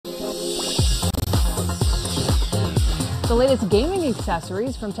The latest gaming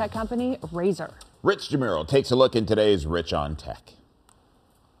accessories from tech company Razer. Rich DeMuro takes a look in today's Rich on Tech.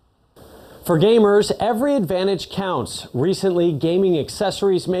 For gamers, every advantage counts. Recently, gaming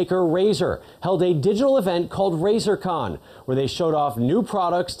accessories maker Razer held a digital event called RazerCon, where they showed off new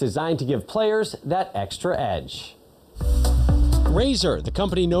products designed to give players that extra edge. Razer, the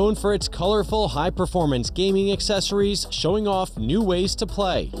company known for its colorful, high-performance gaming accessories, showing off new ways to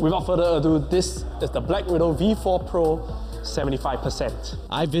play. Without further ado, this is the Black Widow V4 Pro 75%.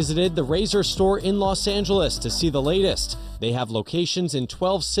 I visited the Razer store in Los Angeles to see the latest. They have locations in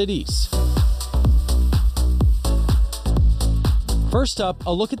 12 cities. First up,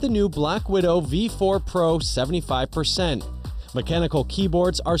 a look at the new Black Widow V4 Pro 75%. Mechanical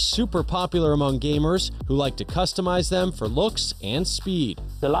keyboards are super popular among gamers who like to customize them for looks and speed.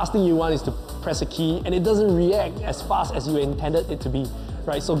 The last thing you want is to press a key and it doesn't react as fast as you intended it to be,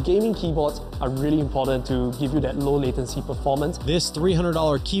 right? So gaming keyboards are really important to give you that low latency performance. This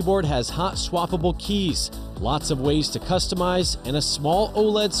 $300 keyboard has hot swappable keys, lots of ways to customize, and a small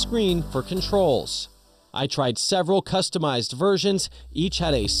OLED screen for controls. I tried several customized versions, each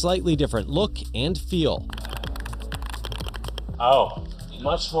had a slightly different look and feel. Oh,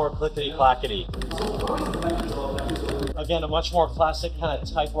 much more clickety-clackety. Again, a much more classic kind of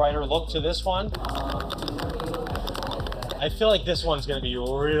typewriter look to this one. I feel like this one's going to be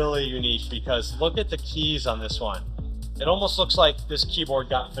really unique because look at the keys on this one. It almost looks like this keyboard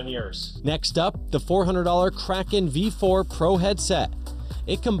got veneers. Next up, the $400 Kraken V4 Pro headset.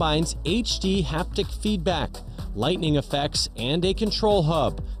 It combines HD haptic feedback, lightning effects, and a control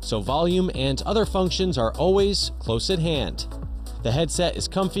hub, so volume and other functions are always close at hand. The headset is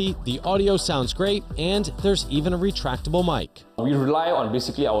comfy, the audio sounds great, and there's even a retractable mic. We rely on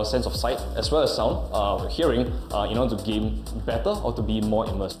basically our sense of sight as well as sound, hearing, in order to game better or to be more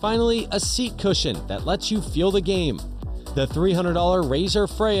immersed. Finally, a seat cushion that lets you feel the game. The $300 Razer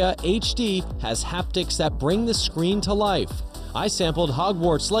Freya HD has haptics that bring the screen to life. I sampled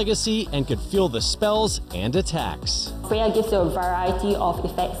Hogwarts Legacy and could feel the spells and attacks. Freya gives you a variety of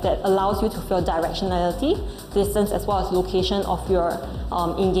effects that allows you to feel directionality, distance, as well as location of your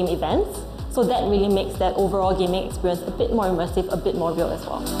in-game events. So that really makes that overall gaming experience a bit more immersive, a bit more real as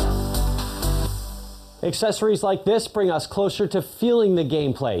well. Accessories like this bring us closer to feeling the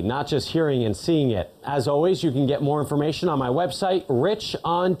gameplay, not just hearing and seeing it. As always, you can get more information on my website,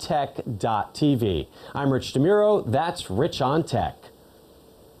 richontech.tv. I'm Rich DeMuro, that's Rich on Tech.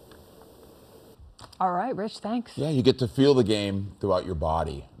 All right, Rich, thanks. Yeah, you get to feel the game throughout your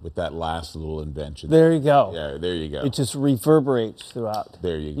body with that last little invention. There you go. Yeah, there you go. It just reverberates throughout.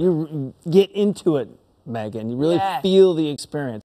 There you go. You get into it, Megan. You really feel the experience.